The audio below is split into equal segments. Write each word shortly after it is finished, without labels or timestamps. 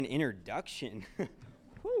An introduction.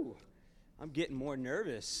 Whew, I'm getting more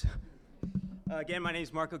nervous. Again, my name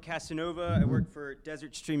is Marco Casanova. I work for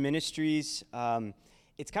Desert Stream Ministries.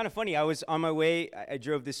 It's kind of funny. I was on my way. I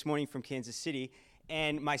drove this morning from Kansas City,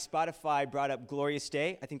 and my Spotify brought up Glorious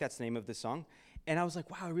Day. I think that's the name of the song. And I was like,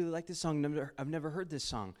 wow, I really like this song. I've never heard this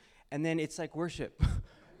song. And then it's like worship.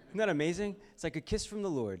 Isn't that amazing? It's like a kiss from the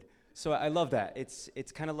Lord. So I love that.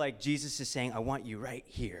 It's kind of like Jesus is saying, I want you right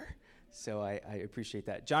here. So I appreciate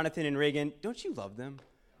that. Jonathan and Reagan, don't you love them?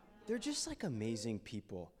 They're just like amazing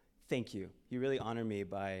people. Thank you. You really honor me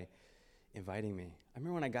by inviting me. I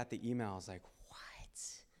remember when I got the email, I was like, what?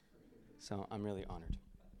 So I'm really honored.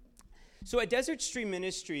 So at Desert Stream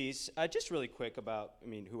Ministries, just really quick about,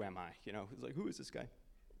 who am I? Who is this guy?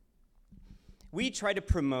 We try to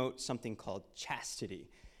promote something called chastity.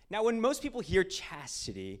 Now, when most people hear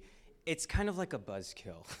chastity, it's kind of like a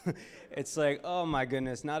buzzkill. It's like, oh my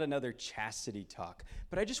goodness, not another chastity talk.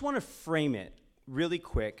 But I just want to frame it really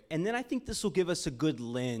quick, and then I think this will give us a good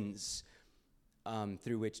lens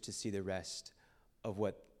through which to see the rest of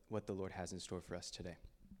what the Lord has in store for us today.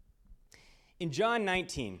 In John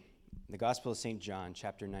 19, the Gospel of St. John,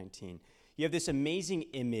 chapter 19, you have this amazing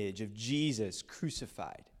image of Jesus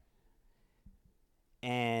crucified.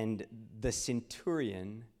 And the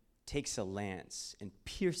centurion takes a lance and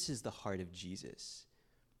pierces the heart of Jesus.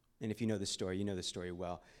 And if you know the story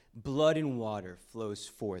well. Blood and water flows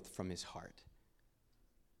forth from his heart.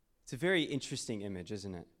 It's a very interesting image,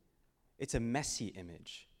 isn't it? It's a messy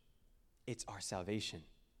image. It's our salvation.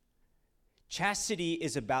 Chastity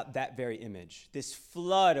is about that very image, this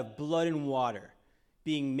flood of blood and water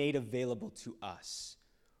being made available to us.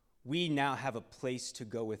 We now have a place to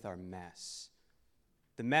go with our mess.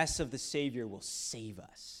 The mess of the Savior will save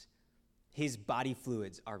us. His body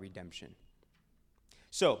fluids are redemption.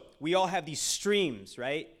 So we all have these streams,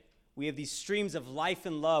 right? We have these streams of life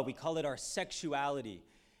and love. We call it our sexuality.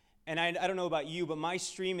 And I don't know about you, but my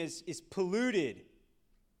stream is polluted.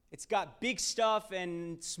 It's got big stuff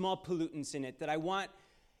and small pollutants in it that I want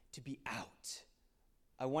to be out.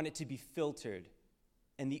 I want it to be filtered.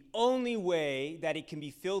 And the only way that it can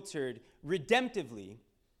be filtered redemptively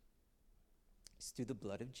is through the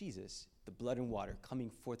blood of Jesus, the blood and water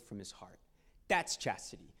coming forth from his heart. That's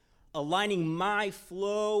chastity. Aligning my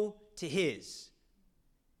flow to his.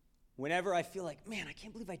 Whenever I feel like, man, I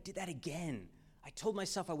can't believe I did that again. I told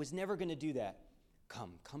myself I was never going to do that.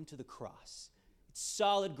 Come to the cross. It's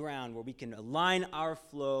solid ground where we can align our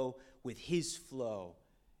flow with his flow.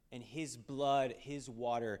 And his blood, his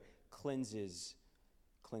water cleanses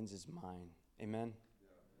mine. Amen?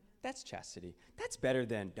 That's chastity. That's better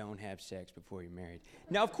than don't have sex before you're married.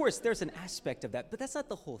 Now, of course, there's an aspect of that, but that's not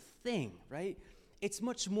the whole thing, right? It's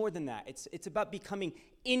much more than that. It's about becoming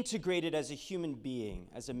integrated as a human being,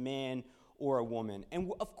 as a man or a woman.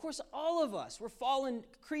 And of course, all of us, we're fallen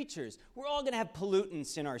creatures. We're all going to have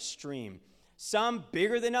pollutants in our stream, some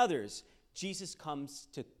bigger than others. Jesus comes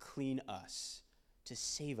to clean us, to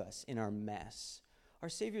save us in our mess. Our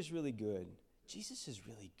Savior's really good. Jesus is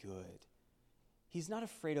really good. He's not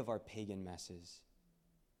afraid of our pagan messes.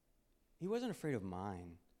 He wasn't afraid of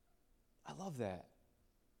mine. I love that.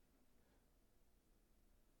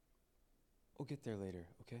 We'll get there later,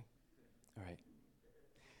 okay? All right.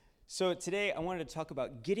 So today I wanted to talk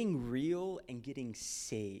about getting real and getting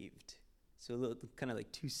saved. So kind of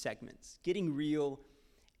like two segments, getting real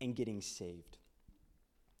and getting saved.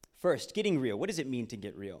 First, getting real. What does it mean to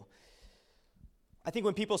get real? I think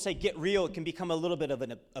when people say get real, it can become a little bit of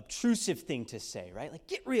an obtrusive thing to say, right? Like,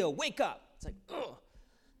 get real, wake up. It's like,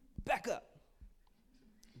 back up.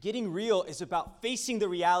 Getting real is about facing the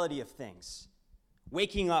reality of things,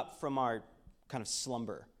 waking up from our kind of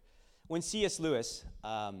slumber. When C.S. Lewis,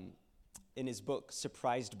 in his book,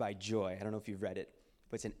 Surprised by Joy, I don't know if you've read it,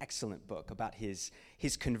 but it's an excellent book about his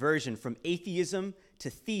conversion from atheism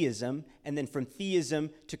to theism, and then from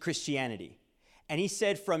theism to Christianity. And he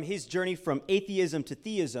said from his journey from atheism to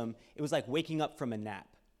theism, it was like waking up from a nap.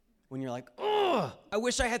 When you're like, I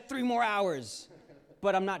wish I had 3 more hours,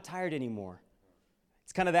 but I'm not tired anymore.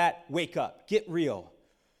 It's kind of that wake up, get real.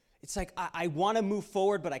 It's like I want to move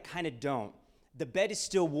forward, but I kind of don't. The bed is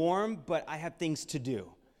still warm, but I have things to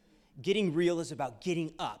do. Getting real is about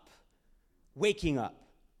getting up, waking up.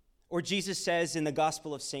 Or Jesus says in the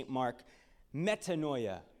Gospel of St. Mark,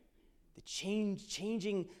 metanoia, the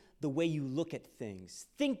changing the way you look at things.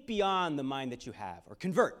 Think beyond the mind that you have, or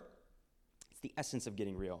convert. It's the essence of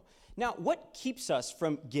getting real. Now, what keeps us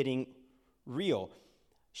from getting real?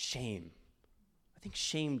 Shame. I think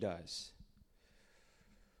shame does.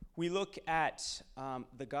 We look at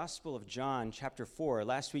the Gospel of John, chapter 4.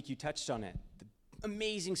 Last week you touched on it. The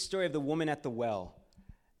amazing story of the woman at the well.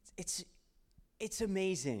 it's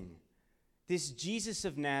amazing. This Jesus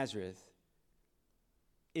of Nazareth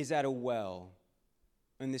is at a well,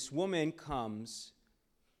 and this woman comes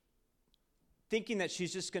thinking that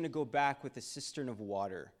she's just going to go back with a cistern of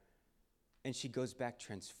water, and she goes back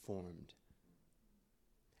transformed.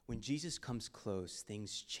 When Jesus comes close,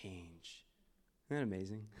 things change. Isn't that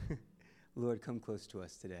amazing? Lord, come close to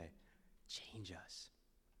us today. Change us.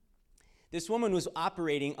 This woman was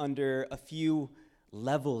operating under a few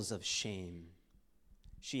levels of shame.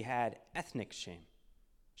 She had ethnic shame.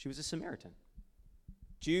 She was a Samaritan.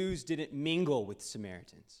 Jews didn't mingle with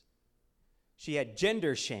Samaritans. She had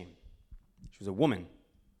gender shame. She was a woman.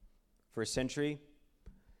 For a century,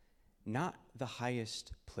 not the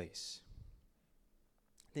highest place.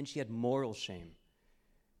 Then she had moral shame.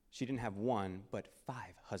 She didn't have one, but 5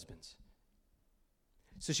 husbands.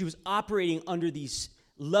 So she was operating under these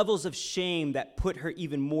levels of shame that put her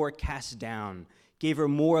even more cast down, gave her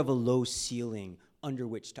more of a low ceiling under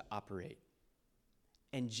which to operate.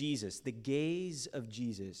 And Jesus, the gaze of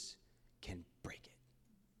Jesus, can break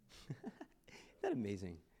it. Isn't that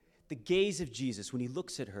amazing? The gaze of Jesus, when he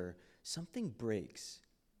looks at her, something breaks.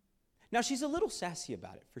 Now, she's a little sassy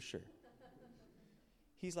about it, for sure.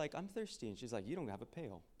 He's like, I'm thirsty. And she's like, you don't have a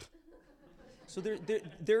pail. So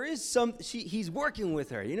there is some, he's working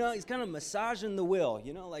with her. He's kind of massaging the will.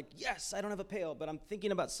 Like, yes, I don't have a pail, but I'm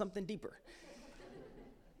thinking about something deeper.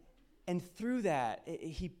 And through that,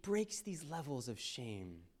 he breaks these levels of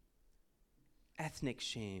shame. Ethnic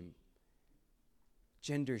shame,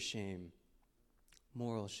 gender shame,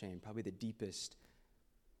 moral shame, probably the deepest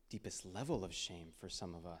level of shame for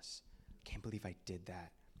some of us. Can't believe I did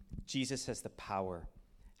that. Jesus has the power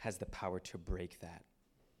to break that.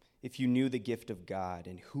 If you knew the gift of God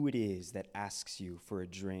and who it is that asks you for a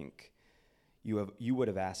drink, you would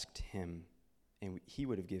have asked him, and he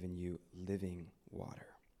would have given you living water.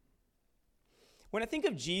 When I think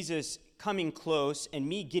of Jesus coming close and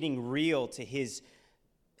me getting real to his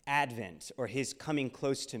advent or his coming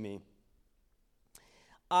close to me,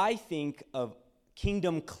 I think of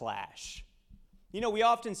kingdom clash. We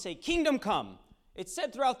often say, kingdom come. It's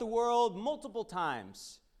said throughout the world multiple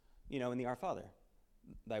times, in the Our Father.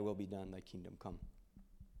 Thy will be done, thy kingdom come.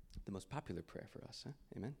 The most popular prayer for us, huh?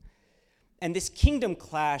 Amen. And this kingdom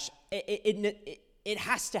clash, it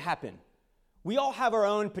has to happen. We all have our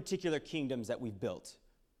own particular kingdoms that we've built.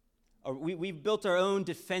 Or we've built our own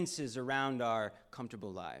defenses around our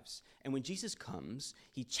comfortable lives. And when Jesus comes,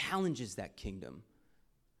 he challenges that kingdom.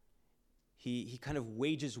 He kind of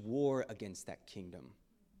wages war against that kingdom.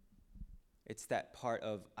 It's that part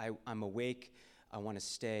of, I'm awake, I want to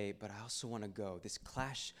stay, but I also want to go. This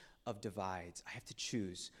clash of divides. I have to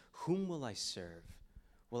choose. Whom will I serve?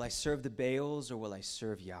 Will I serve the Baals or will I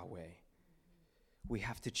serve Yahweh? We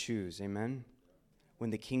have to choose, amen? When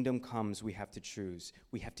the kingdom comes, we have to choose.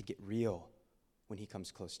 We have to get real when he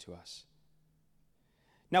comes close to us.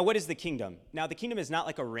 Now, what is the kingdom? Now, the kingdom is not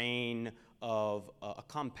like a reign of a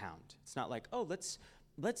compound. It's not like, oh, let's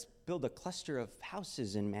build a cluster of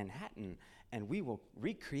houses in Manhattan and we will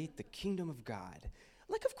recreate the kingdom of God.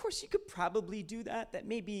 Like, of course, you could probably do that. That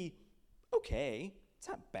may be okay. It's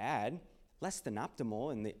not bad. Less than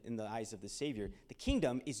optimal in the eyes of the Savior. The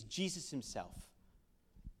kingdom is Jesus himself.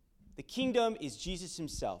 The kingdom is Jesus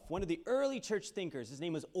himself. One of the early church thinkers, his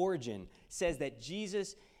name was Origen, says that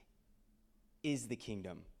Jesus is the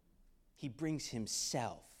kingdom. He brings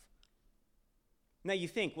himself. Now you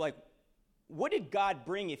think, like, what did God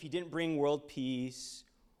bring if he didn't bring world peace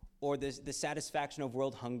or the satisfaction of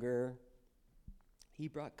world hunger? He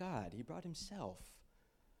brought God. He brought himself.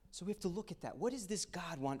 So we have to look at that. What does this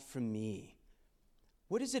God want from me?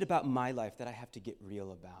 What is it about my life that I have to get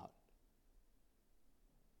real about?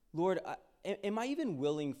 Lord, am I even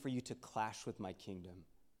willing for you to clash with my kingdom?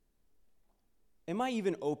 Am I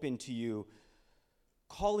even open to you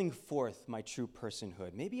calling forth my true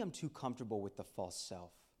personhood? Maybe I'm too comfortable with the false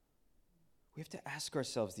self. We have to ask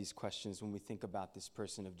ourselves these questions when we think about this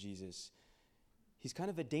person of Jesus. He's kind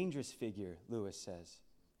of a dangerous figure, Lewis says.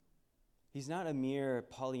 He's not a mere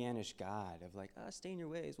Pollyannish God of like, stay in your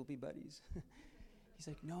ways, we'll be buddies. He's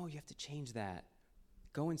like, no, you have to change that.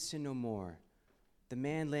 Go and sin no more. The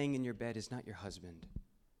man laying in your bed is not your husband.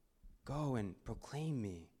 Go and proclaim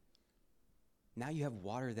me. Now you have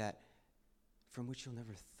water from which you'll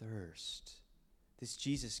never thirst. This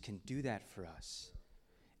Jesus can do that for us.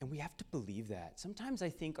 And we have to believe that. Sometimes I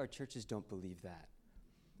think our churches don't believe that.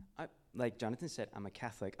 Like Jonathan said, I'm a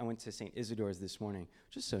Catholic. I went to St. Isidore's this morning,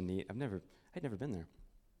 which is so neat. I'd never been there.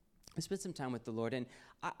 I spent some time with the Lord, and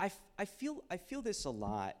I feel this a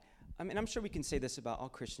lot. I mean, I'm sure we can say this about all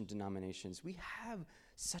Christian denominations. We have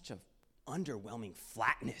such an underwhelming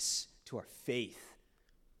flatness to our faith.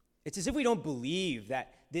 It's as if we don't believe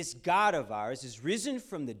that this God of ours is risen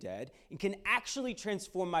from the dead and can actually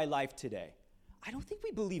transform my life today. I don't think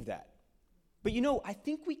we believe that. But I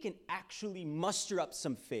think we can actually muster up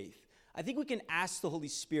some faith. I think we can ask the Holy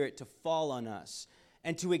Spirit to fall on us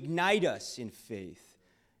and to ignite us in faith,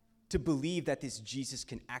 to believe that this Jesus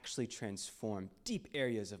can actually transform deep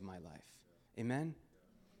areas of my life. Amen?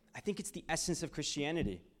 I think it's the essence of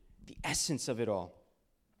Christianity, the essence of it all.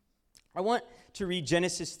 I want to read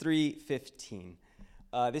Genesis 3:15.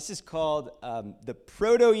 This is called the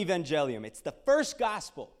Proto-Evangelium. It's the first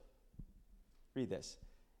gospel. Read this.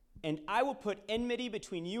 And I will put enmity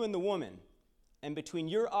between you and the woman, and between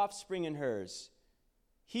your offspring and hers.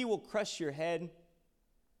 He will crush your head,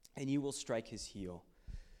 and you will strike his heel.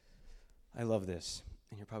 I love this.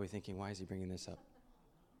 And you're probably thinking, why is he bringing this up?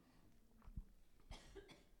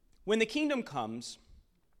 When the kingdom comes,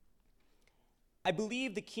 I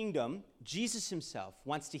believe the kingdom, Jesus himself,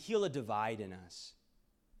 wants to heal a divide in us.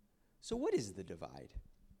 So what is the divide?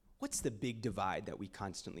 What's the big divide that we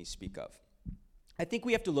constantly speak of? I think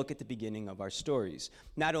we have to look at the beginning of our stories.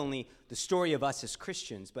 Not only the story of us as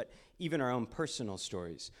Christians, but even our own personal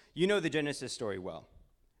stories. You know the Genesis story well.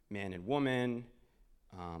 Man and woman,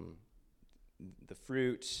 the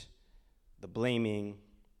fruit, the blaming.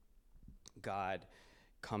 God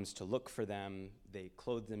comes to look for them. They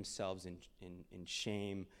clothe themselves in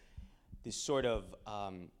shame. This sort of,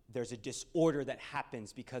 there's a disorder that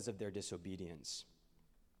happens because of their disobedience.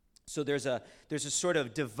 So there's a sort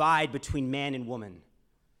of divide between man and woman.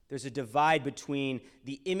 There's a divide between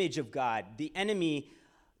the image of God. The enemy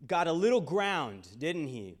got a little ground, didn't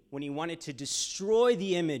he, when he wanted to destroy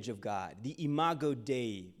the image of God, the imago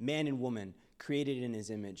Dei, man and woman, created in his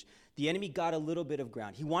image. The enemy got a little bit of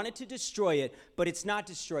ground. He wanted to destroy it, but it's not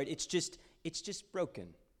destroyed. It's just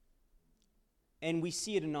broken. And we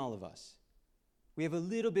see it in all of us. We have a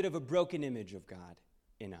little bit of a broken image of God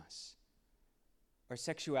in us. Our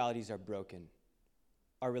sexualities are broken.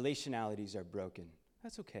 Our relationalities are broken.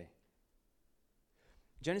 That's okay.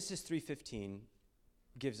 Genesis 3:15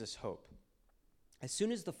 gives us hope. As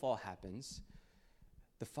soon as the fall happens,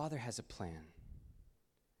 the Father has a plan.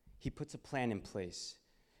 He puts a plan in place.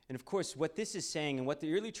 And of course, what this is saying and what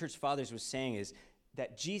the early church fathers were saying is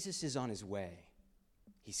that Jesus is on his way.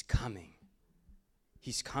 He's coming.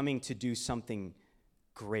 He's coming to do something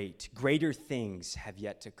great. Greater things have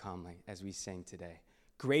yet to come, as we sang today.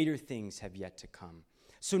 Greater things have yet to come.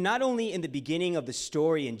 So not only in the beginning of the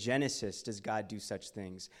story in Genesis does God do such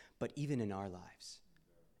things, but even in our lives.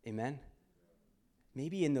 Amen?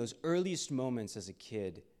 Maybe in those earliest moments as a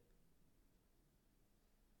kid,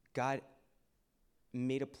 God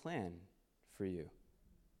made a plan for you.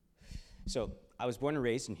 So I was born and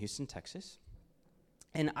raised in Houston, Texas.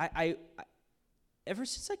 And I ever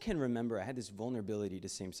since I can remember, I had this vulnerability to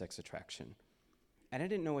same-sex attraction. And I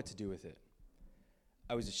didn't know what to do with it.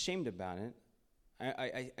 I was ashamed about it.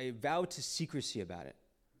 I vowed to secrecy about it.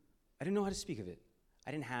 I didn't know how to speak of it.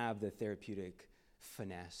 I didn't have the therapeutic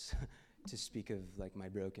finesse to speak of my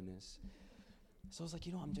brokenness. So I was like,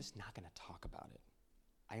 I'm just not going to talk about it.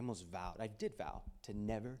 I did vow to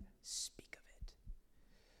never speak of it.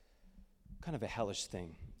 Kind of a hellish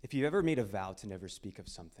thing. If you've ever made a vow to never speak of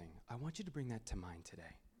something, I want you to bring that to mind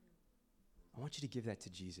today. I want you to give that to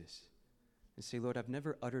Jesus and say, Lord, I've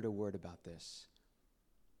never uttered a word about this,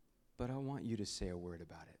 but I want you to say a word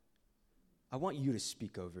about it. I want you to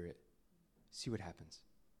speak over it. See what happens.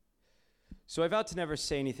 So I vowed to never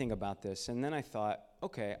say anything about this, and then I thought,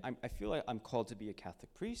 okay, I feel like I'm called to be a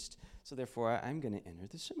Catholic priest, so therefore I'm going to enter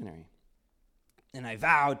the seminary. And I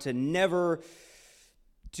vowed to never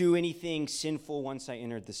do anything sinful once I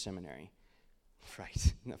entered the seminary. Right,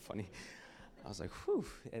 isn't that funny? I was like, whew,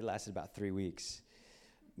 it lasted about 3 weeks,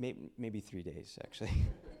 maybe 3 days, actually.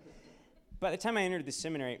 By the time I entered the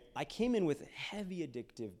seminary, I came in with heavy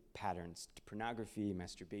addictive patterns to pornography,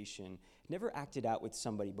 masturbation. Never acted out with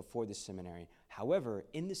somebody before the seminary. However,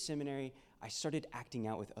 in the seminary, I started acting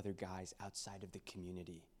out with other guys outside of the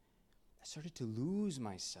community. I started to lose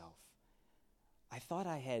myself. I thought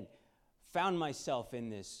I had found myself in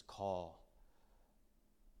this call.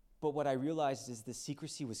 But what I realized is the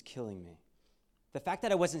secrecy was killing me. The fact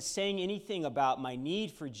that I wasn't saying anything about my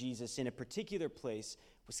need for Jesus in a particular place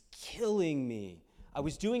was killing me. I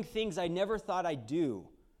was doing things I never thought I'd do.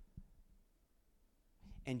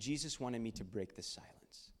 And Jesus wanted me to break the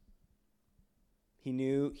silence. He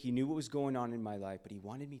knew what was going on in my life, but he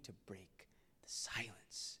wanted me to break the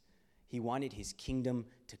silence. He wanted his kingdom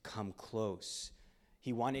to come close.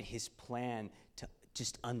 He wanted his plan to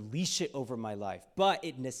just unleash it over my life. But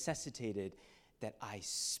it necessitated that I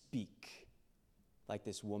speak like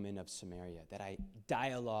this woman of Samaria, that I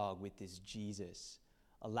dialogue with this Jesus,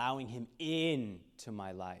 allowing him into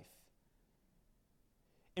my life.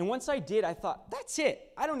 And once I did, I thought, that's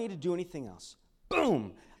it. I don't need to do anything else.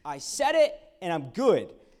 Boom! I said it, and I'm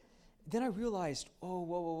good. Then I realized,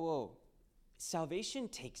 whoa. Salvation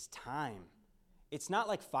takes time. It's not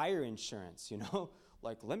like fire insurance,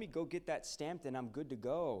 Like, let me go get that stamped and I'm good to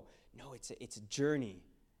go. No, it's a journey.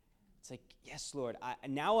 It's like, yes, Lord,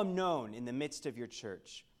 now I'm known in the midst of your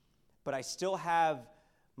church, but I still have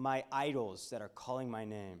my idols that are calling my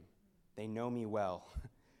name. They know me well.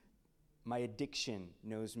 My addiction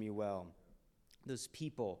knows me well. Those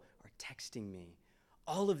people are texting me.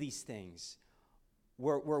 All of these things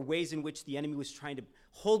were ways in which the enemy was trying to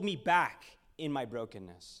hold me back in my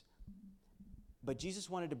brokenness. But Jesus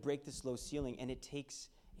wanted to break this low ceiling, and it takes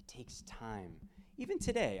time. Even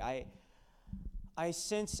today, I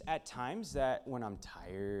sense at times that when I'm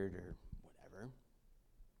tired or whatever,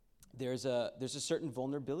 there's a certain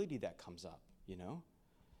vulnerability that comes up,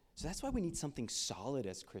 So that's why we need something solid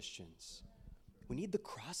as Christians. We need the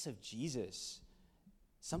cross of Jesus,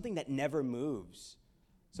 something that never moves.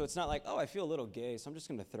 So it's not like, I feel a little gay, so I'm just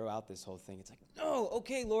going to throw out this whole thing. It's like, no,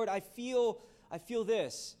 okay, Lord, I feel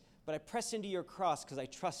this, but I press into your cross because I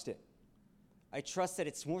trust it. I trust that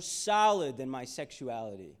it's more solid than my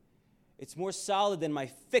sexuality. It's more solid than my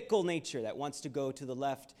fickle nature that wants to go to the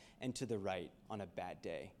left and to the right on a bad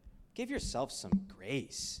day. Give yourself some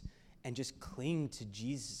grace and just cling to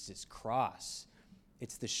Jesus' cross.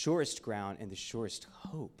 It's the surest ground and the surest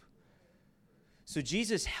hope. So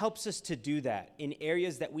Jesus helps us to do that in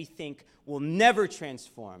areas that we think will never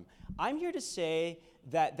transform. I'm here to say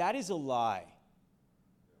that is a lie.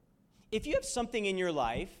 If you have something in your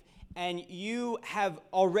life and you have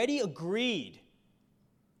already agreed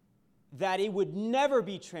that it would never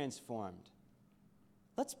be transformed,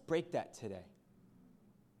 let's break that today.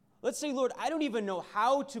 Let's say, Lord, I don't even know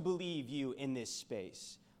how to believe you in this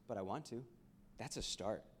space, but I want to. That's a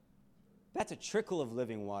start. That's a trickle of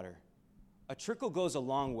living water. A trickle goes a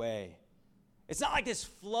long way. It's not like this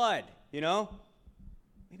flood,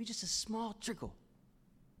 Maybe just a small trickle.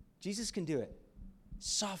 Jesus can do it.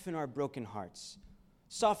 Soften our broken hearts.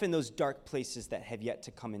 Soften those dark places that have yet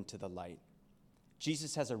to come into the light.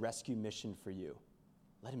 Jesus has a rescue mission for you.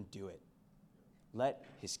 Let him do it. Let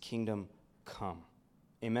his kingdom come.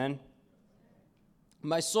 Amen?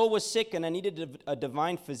 My soul was sick and I needed a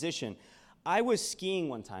divine physician. I was skiing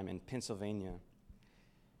one time in Pennsylvania.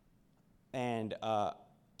 And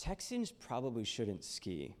Texans probably shouldn't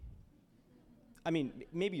ski. I mean,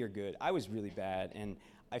 maybe you're good. I was really bad, and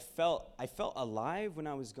I felt alive when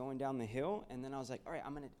I was going down the hill, and then I was like, all right,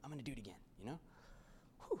 I'm gonna do it again,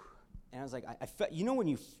 Whew. And I was like, I felt,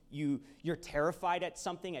 when you're terrified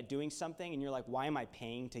at doing something, and you're like, why am I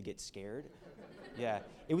paying to get scared? Yeah,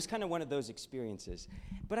 it was kind of one of those experiences.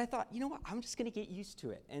 But I thought, what, I'm just gonna get used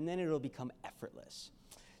to it, and then it'll become effortless.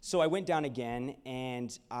 So I went down again,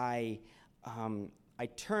 and I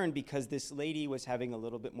turned because this lady was having a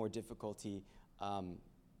little bit more difficulty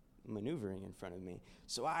maneuvering in front of me.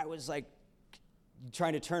 So I was like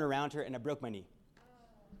trying to turn around her, and I broke my knee.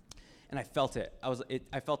 And I felt it.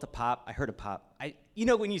 I felt a pop. I heard a pop.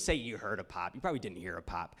 When you say you heard a pop, you probably didn't hear a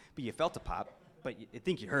pop, but you felt a pop, but I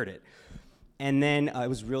think you heard it. And then it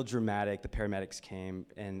was real dramatic. The paramedics came,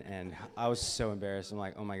 and I was so embarrassed. I'm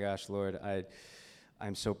like, oh my gosh, Lord,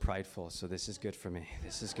 I'm so prideful, so this is good for me.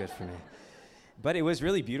 This is good for me. But it was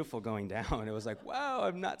really beautiful going down. It was like, wow,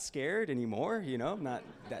 I'm not scared anymore,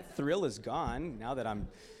 that thrill is gone now that I'm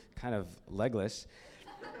kind of legless.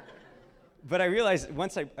 But I realized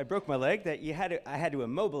once I broke my leg that I had to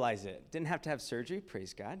immobilize it. Didn't have to have surgery,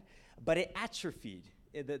 praise God. But it atrophied.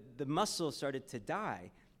 The muscle started to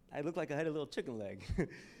die. I looked like I had a little chicken leg.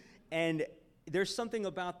 And there's something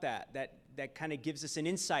about that kind of gives us an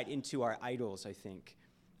insight into our idols, I think,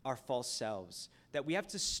 our false selves, that we have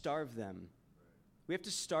to starve them. We have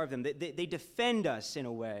to starve them. They defend us in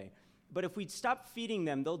a way. But if we stop feeding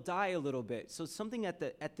them, they'll die a little bit. So something at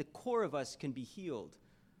the core of us can be healed.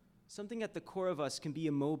 Something at the core of us can be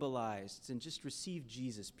immobilized and just receive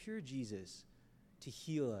Jesus, pure Jesus, to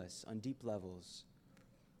heal us on deep levels.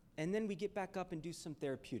 And then we get back up and do some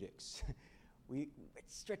therapeutics. We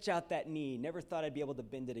stretch out that knee. Never thought I'd be able to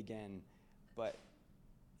bend it again. But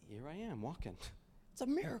here I am walking. It's a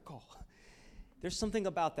miracle. There's something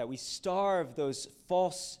about that. We starve those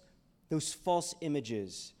false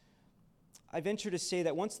images. I venture to say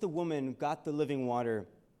that once the woman got the living water,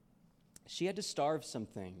 she had to starve some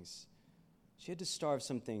things. She had to starve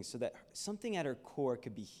some things so that something at her core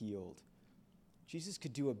could be healed. Jesus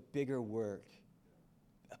could do a bigger work,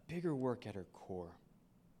 a bigger work at her core.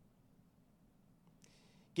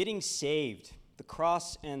 Getting saved, the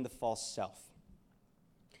cross and the false self.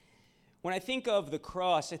 When I think of the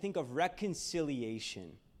cross, I think of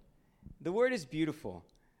reconciliation. The word is beautiful.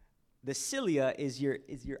 The cilia is your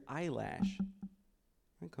eyelash. Isn't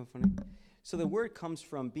that kind of funny? So the word comes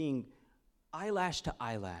from being eyelash to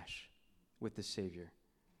eyelash with the Savior.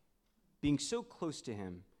 Being so close to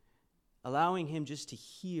him, allowing him just to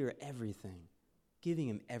hear everything, giving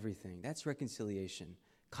him everything. That's reconciliation.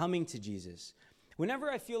 Coming to Jesus.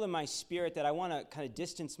 Whenever I feel in my spirit that I want to kind of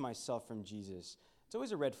distance myself from Jesus, it's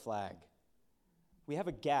always a red flag. We have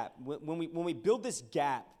a gap. When we build this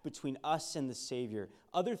gap between us and the Savior,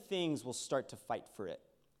 other things will start to fight for it.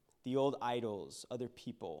 The old idols, other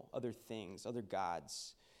people, other things, other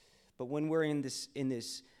gods. But when we're in this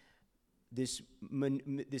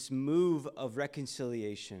move of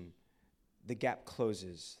reconciliation, the gap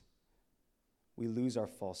closes. We lose our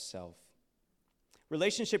false self.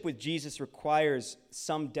 Relationship with Jesus requires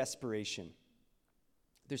some desperation.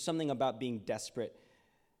 There's something about being desperate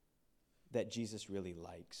that Jesus really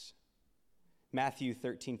likes. Matthew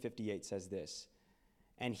 13:58 says this,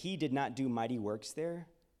 "And he did not do mighty works there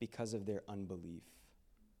because of their unbelief."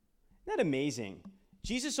 Isn't that amazing?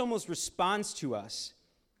 Jesus almost responds to us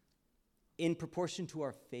in proportion to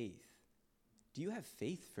our faith. Do you have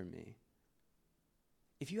faith for me?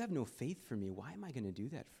 If you have no faith for me, why am I going to do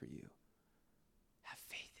that for you? Have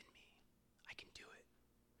faith in me. I can do it.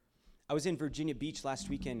 I was in Virginia Beach last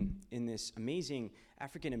weekend in this amazing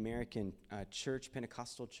African-American church,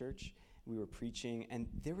 Pentecostal church. We were preaching, and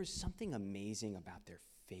there was something amazing about their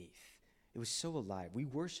faith. It was so alive. We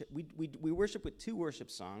worship with 2 worship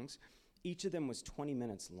songs. Each of them was 20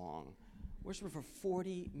 minutes long. Worship for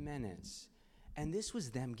 40 minutes. And this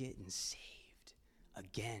was them getting saved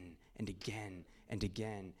again and again and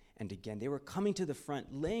again and again. They were coming to the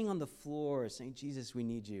front, laying on the floor, saying, "Jesus, we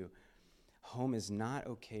need you. Home is not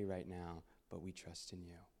okay right now, but we trust in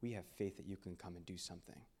you. We have faith that you can come and do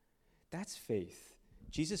something." That's faith.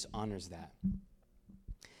 Jesus honors that.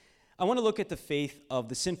 I want to look at the faith of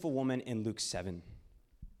the sinful woman in Luke 7.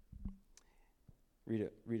 Read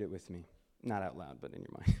it with me. Not out loud, but in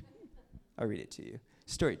your mind. I'll read it to you.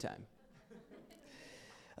 Story time.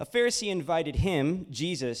 A Pharisee invited him,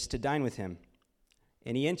 Jesus, to dine with him.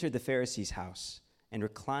 And he entered the Pharisee's house and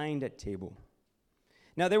reclined at table.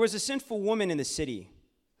 Now there was a sinful woman in the city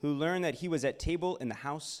who learned that he was at table in the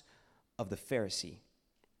house of the Pharisee.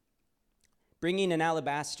 Bringing an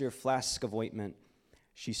alabaster flask of ointment,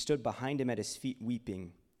 she stood behind him at his feet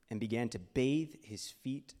weeping and began to bathe his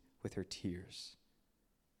feet with her tears.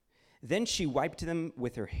 Then she wiped them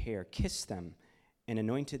with her hair, kissed them, and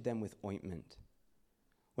anointed them with ointment.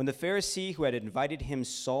 When the Pharisee who had invited him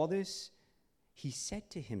saw this, he said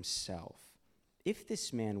to himself, "If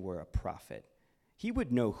this man were a prophet, he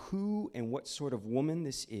would know who and what sort of woman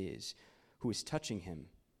this is who is touching him,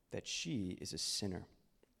 that she is a sinner."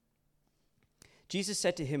 Jesus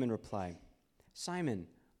said to him in reply, "Simon,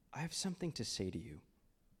 I have something to say to you."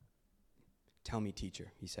 "Tell me,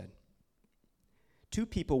 teacher," he said. 2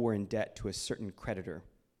 people were in debt to a certain creditor.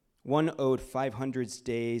 One owed 500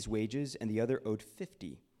 days' wages, and the other owed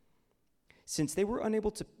 50. Since they were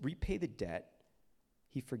unable to repay the debt,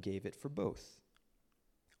 he forgave it for both.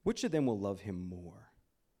 Which of them will love him more?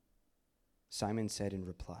 Simon said in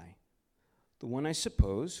reply, "The one, I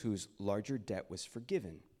suppose, whose larger debt was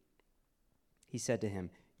forgiven." He said to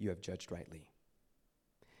him, "You have judged rightly."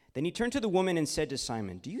 Then he turned to the woman and said to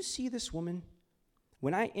Simon, "Do you see this woman?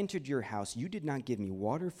 When I entered your house, you did not give me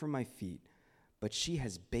water for my feet, but she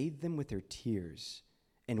has bathed them with her tears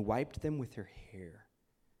and wiped them with her hair.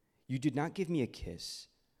 You did not give me a kiss,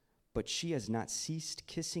 but she has not ceased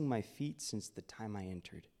kissing my feet since the time I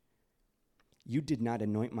entered. You did not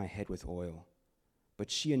anoint my head with oil, but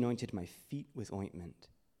she anointed my feet with ointment.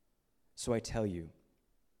 So I tell you,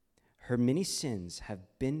 her many sins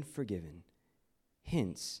have been forgiven.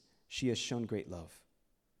 Hence, she has shown great love.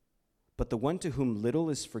 But the one to whom little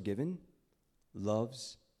is forgiven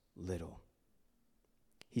loves little."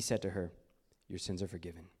 He said to her, "Your sins are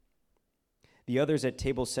forgiven." The others at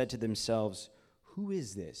table said to themselves, "Who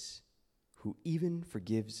is this who even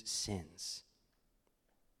forgives sins?"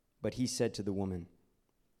 But he said to the woman,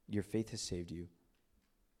 "Your faith has saved you.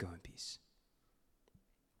 Go in peace."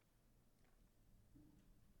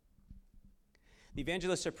 The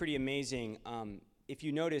evangelists are pretty amazing. If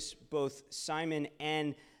you notice, both Simon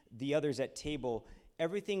and the others at table,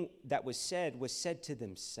 everything that was said to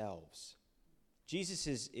themselves. Jesus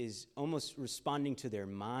is almost responding to their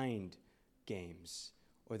mind games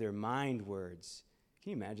or their mind words. Can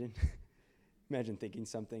you imagine? Imagine thinking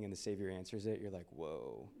something and the Savior answers it. You're like,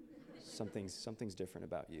 whoa, something's different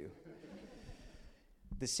about you.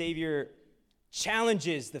 The Savior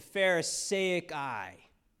challenges the Pharisaic eye.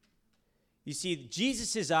 You see,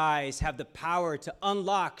 Jesus' eyes have the power to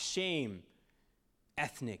unlock shame,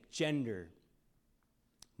 ethnic, gender,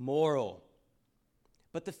 moral.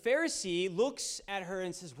 But the Pharisee looks at her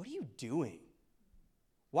and says, what are you doing?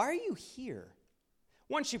 Why are you here?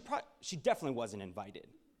 One, she definitely wasn't invited.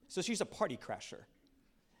 So she's a party crasher.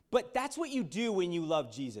 But that's what you do when you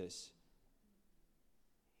love Jesus.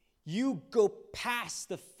 You go past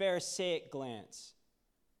the Pharisaic glance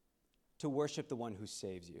to worship the one who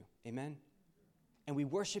saves you. Amen? And we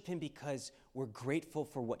worship him because we're grateful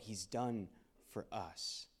for what he's done for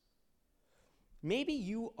us. Maybe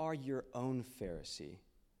you are your own Pharisee.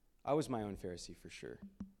 I was my own Pharisee for sure.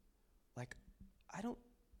 Like, I don't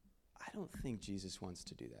think Jesus wants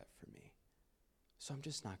to do that for me. So I'm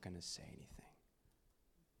just not going to say anything.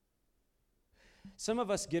 Some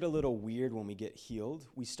of us get a little weird when we get healed.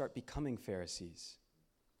 We start becoming Pharisees.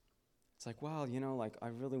 It's like, wow, I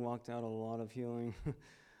really walked out a lot of healing.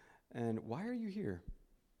 And why are you here?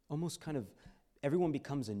 Almost kind of, everyone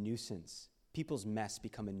becomes a nuisance. People's mess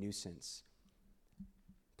become a nuisance.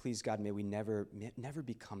 Please, God, may we never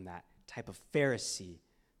become that type of Pharisee,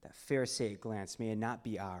 that Pharisaic glance. May it not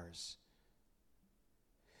be ours.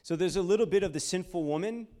 So there's a little bit of the sinful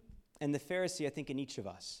woman and the Pharisee, I think, in each of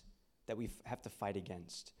us that we have to fight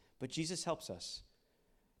against. But Jesus helps us.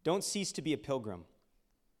 Don't cease to be a pilgrim.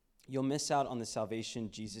 You'll miss out on the salvation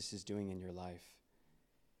Jesus is doing in your life.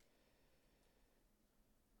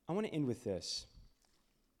 I want to end with this.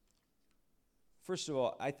 First of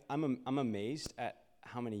all, I'm amazed at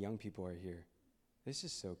how many young people are here. This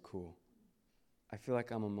is so cool. I feel like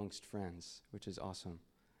I'm amongst friends, which is awesome.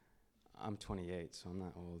 I'm 28, so I'm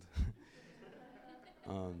not old.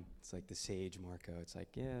 It's like the sage Marco. It's like,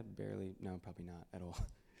 yeah, barely. No, probably not at all.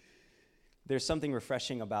 There's something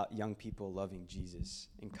refreshing about young people loving Jesus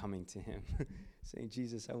and coming to him, saying,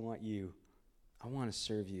 Jesus, I want you. I want to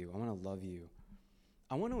serve you. I want to love you.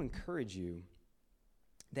 I want to encourage you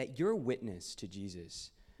that your witness to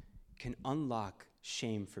Jesus can unlock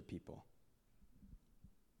shame for people.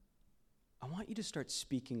 I want you to start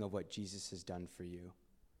speaking of what Jesus has done for you.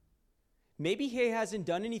 Maybe he hasn't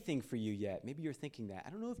done anything for you yet. Maybe you're thinking that. I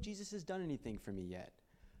don't know if Jesus has done anything for me yet.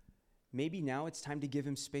 Maybe now it's time to give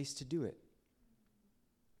him space to do it,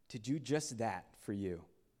 to do just that for you.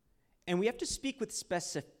 And we have to speak with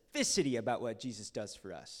specificity about what Jesus does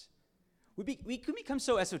for us. We can become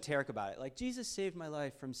so esoteric about it, like, Jesus saved my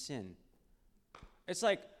life from sin. It's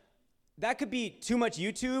like, that could be too much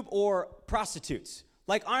YouTube or prostitutes.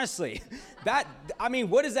 Like, honestly,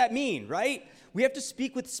 what does that mean, right? We have to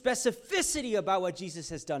speak with specificity about what Jesus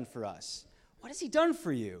has done for us. What has he done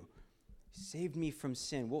for you? He saved me from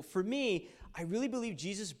sin. Well, for me, I really believe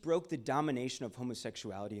Jesus broke the domination of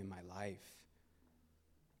homosexuality in my life.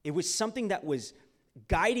 It was something that was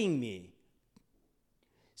guiding me,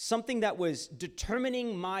 something that was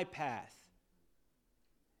determining my path.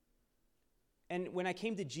 And when I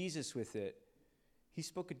came to Jesus with it, he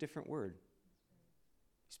spoke a different word.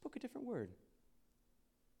 He spoke a different word.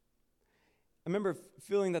 I remember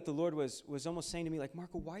feeling that the Lord was almost saying to me, like,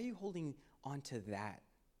 Marco, why are you holding on to that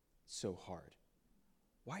so hard?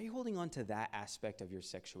 Why are you holding on to that aspect of your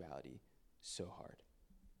sexuality so hard?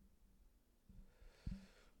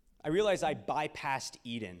 I realized I bypassed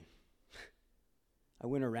Eden. I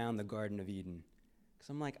went around the Garden of Eden because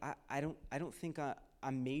I'm like, I don't think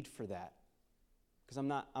I'm made for that, because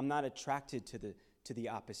I'm not attracted to the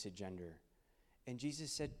opposite gender. And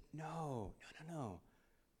Jesus said, no.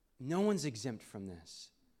 No one's exempt from this.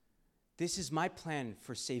 This is my plan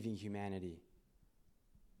for saving humanity.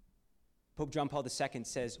 Pope John Paul II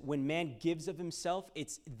says, when man gives of himself,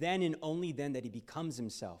 it's then and only then that he becomes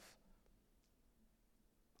himself.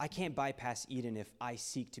 I can't bypass Eden if I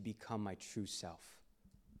seek to become my true self.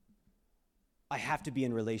 I have to be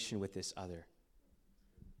in relation with this other.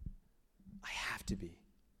 I have to be.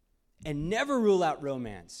 And never rule out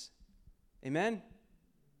romance. Amen?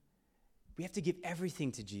 We have to give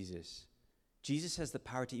everything to Jesus. Jesus has the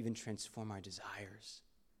power to even transform our desires.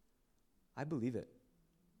 I believe it.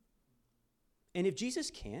 And if Jesus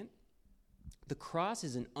can't, the cross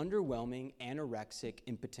is an underwhelming, anorexic,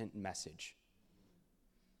 impotent message.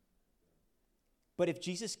 But if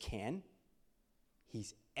Jesus can,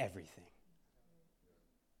 he's everything.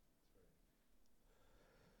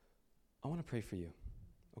 I want to pray for you,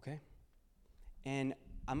 okay? And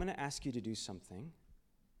I'm going to ask you to do something,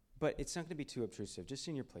 but it's not going to be too obtrusive, just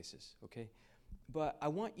in your places, okay? But I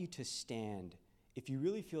want you to stand if you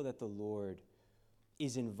really feel that the Lord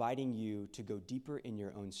is inviting you to go deeper in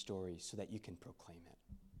your own story so that you can proclaim it.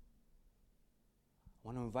 I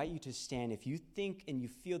want to invite you to stand if you think and you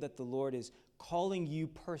feel that the Lord is calling you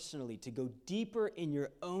personally to go deeper in your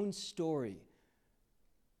own story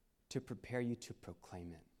to prepare you to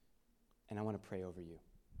proclaim it. And I want to pray over you.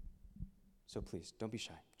 So please, don't be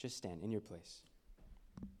shy. Just stand in your place.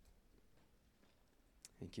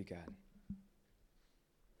 Thank you, God.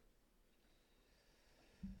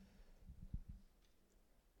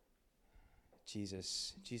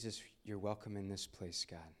 Jesus, you're welcome in this place,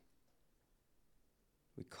 God.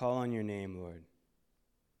 We call on your name, Lord.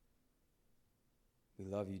 We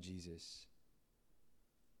love you, Jesus.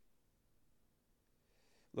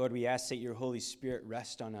 Lord, we ask that your Holy Spirit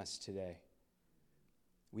rest on us today.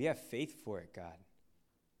 We have faith for it, God.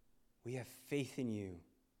 We have faith in you.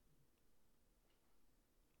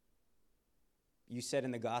 You said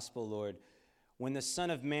in the gospel, Lord, when the Son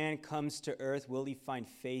of Man comes to earth, will he find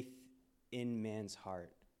faith in man's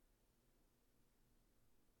heart?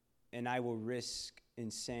 And I will risk in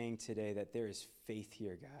saying today that there is faith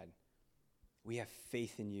here, God. We have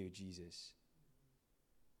faith in you, Jesus.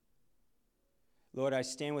 Lord, I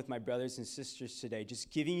stand with my brothers and sisters today,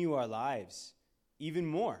 just giving you our lives, even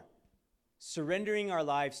more, surrendering our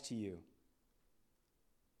lives to you.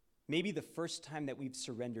 Maybe the first time that we've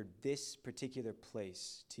surrendered this particular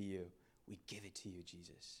place to you, we give it to you,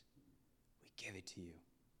 Jesus. We give it to you.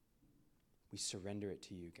 We surrender it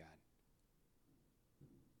to you, God.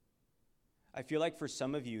 I feel like for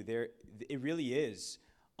some of you, it really is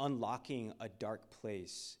unlocking a dark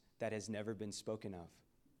place that has never been spoken of,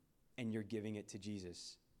 and you're giving it to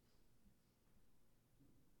Jesus.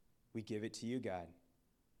 We give it to you, God,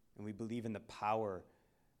 and we believe in the power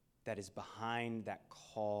that is behind that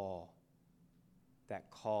call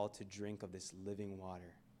to drink of this living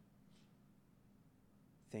water.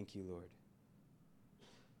 Thank you, Lord.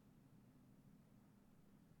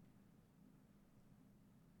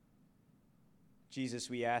 Jesus,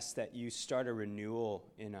 we ask that you start a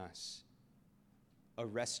renewal in us, a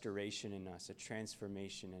restoration in us, a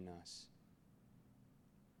transformation in us.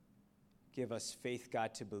 Give us faith,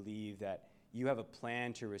 God, to believe that you have a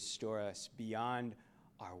plan to restore us beyond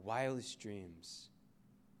our wildest dreams.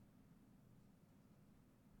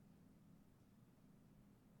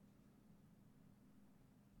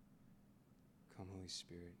 Come, Holy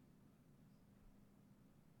Spirit.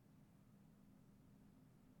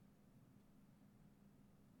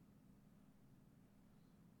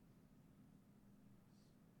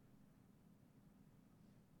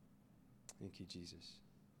 Thank you, Jesus.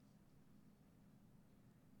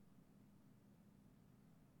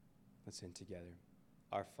 Let's end together.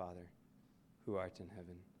 Our Father, who art in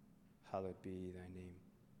heaven, hallowed be thy name.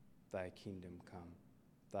 Thy kingdom come,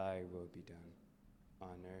 thy will be done,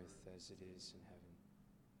 on earth as it is in heaven.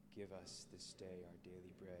 Give us this day our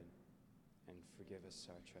daily bread, and forgive us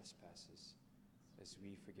our trespasses, as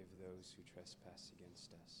we forgive those who trespass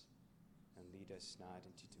against us. And lead us not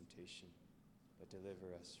into temptation, but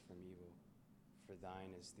deliver us from evil. For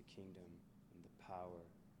thine is the kingdom, and the power,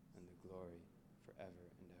 and the glory,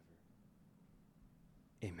 forever and ever.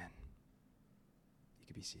 Amen. You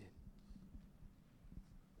can be seated.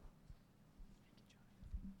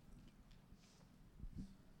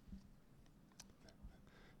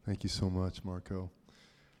 Thank you so much, Marco.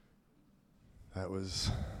 That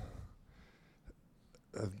was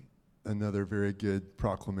another very good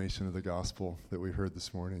proclamation of the gospel that we heard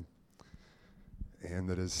this morning, and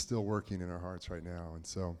that is still working in our hearts right now. And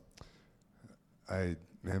so I'm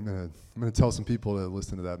gonna tell some people to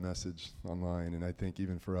listen to that message online, and I think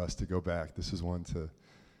even for us to go back, this is one to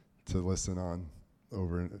listen on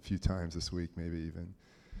over a few times this week, maybe even.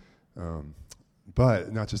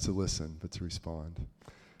 But not just to listen, but to respond.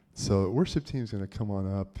 So the worship team is going to come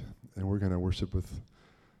on up, and we're going to worship with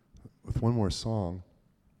one more song.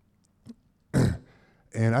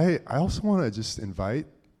 And I also want to just invite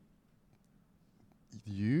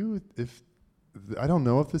you, if I don't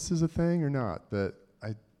know if this is a thing or not, but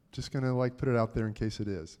I'm just going to put it out there in case it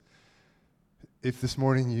is. If this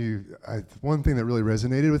morning one thing that really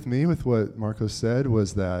resonated with me with what Marco said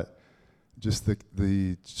was that just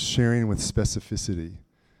the sharing with specificity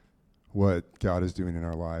what God is doing in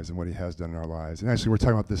our lives and what he has done in our lives. And actually, we're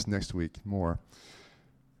talking about this next week more.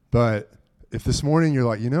 But if this morning you're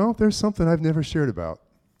like, there's something I've never shared about,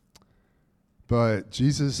 but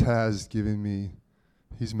Jesus has given me,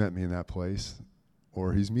 he's met me in that place,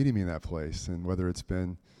 or he's meeting me in that place, and whether it's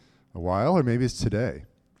been a while or maybe it's today,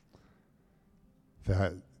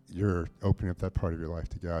 that you're opening up that part of your life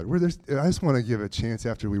to God. I just want to give a chance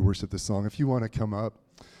after we worship this song, if you want to come up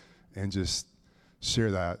and just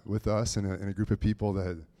share that with us and a group of people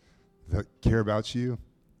that care about you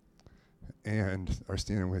and are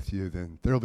standing with you, then there'll